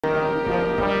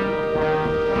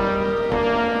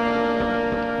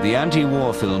The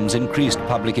anti-war films increased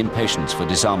public impatience for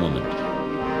disarmament.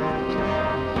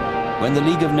 When the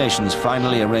League of Nations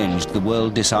finally arranged the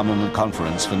World Disarmament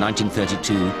Conference for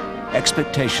 1932,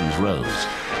 expectations rose.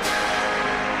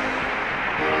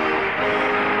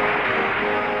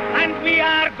 And we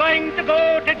are going to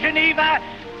go to Geneva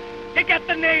to get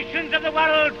the nations of the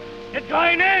world to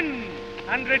join in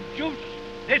and reduce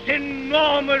this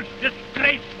enormous,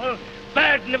 disgraceful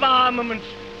burden of armaments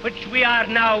which we are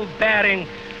now bearing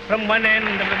from one end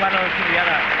of the world to the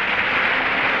other.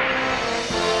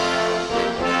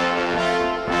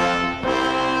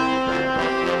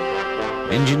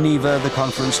 In Geneva, the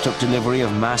conference took delivery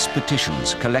of mass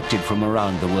petitions collected from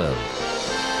around the world.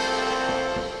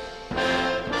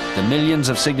 The millions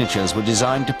of signatures were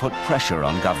designed to put pressure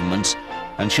on governments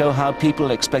and show how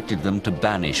people expected them to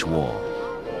banish war.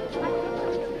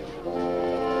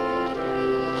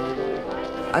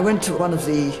 I went to one of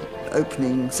the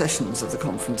opening sessions of the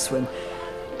conference when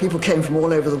people came from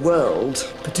all over the world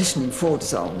petitioning for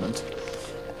disarmament,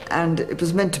 and it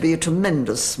was meant to be a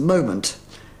tremendous moment.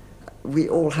 We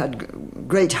all had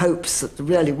great hopes that there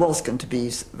really was going to be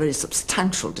very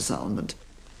substantial disarmament.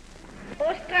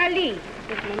 Australie,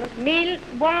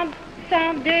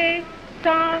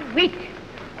 1102,108.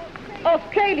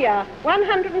 Australia,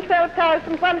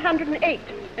 112,108.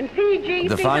 And Fiji,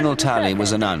 the final tally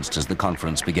was announced as the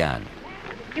conference began.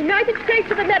 United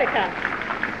States of America,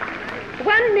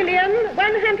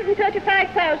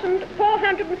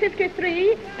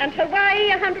 1,135,453, and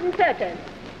Hawaii, 130.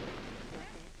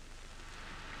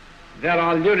 There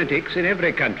are lunatics in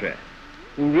every country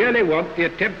who really want the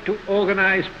attempt to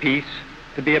organize peace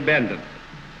to be abandoned.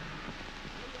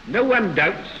 No one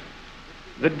doubts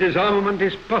that disarmament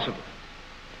is possible,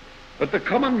 but the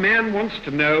common man wants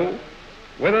to know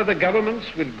whether the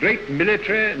governments with great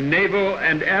military, naval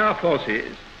and air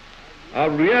forces are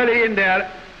really in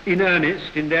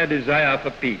earnest in their desire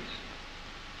for peace.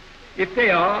 If they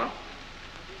are,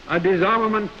 a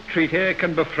disarmament treaty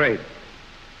can be framed.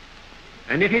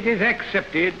 And if it is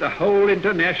accepted, the whole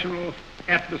international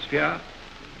atmosphere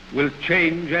will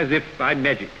change as if by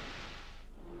magic.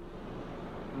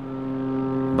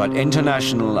 But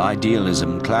international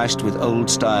idealism clashed with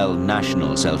old-style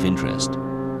national self-interest.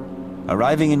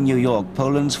 Arriving in New York,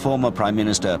 Poland's former Prime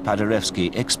Minister Paderewski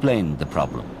explained the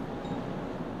problem.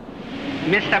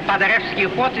 Mr. Paderewski,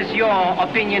 what is your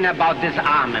opinion about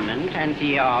disarmament and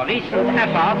your recent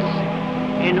efforts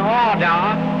in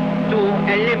order to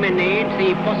eliminate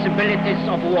the possibilities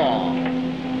of war?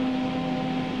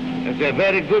 It's a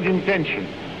very good intention,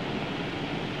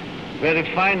 very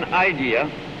fine idea,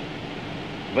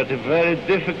 but a very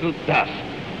difficult task.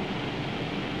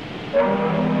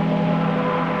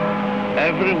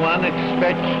 Everyone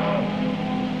expects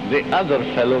the other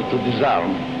fellow to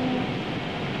disarm,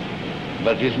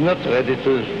 but is not ready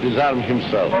to disarm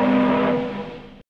himself.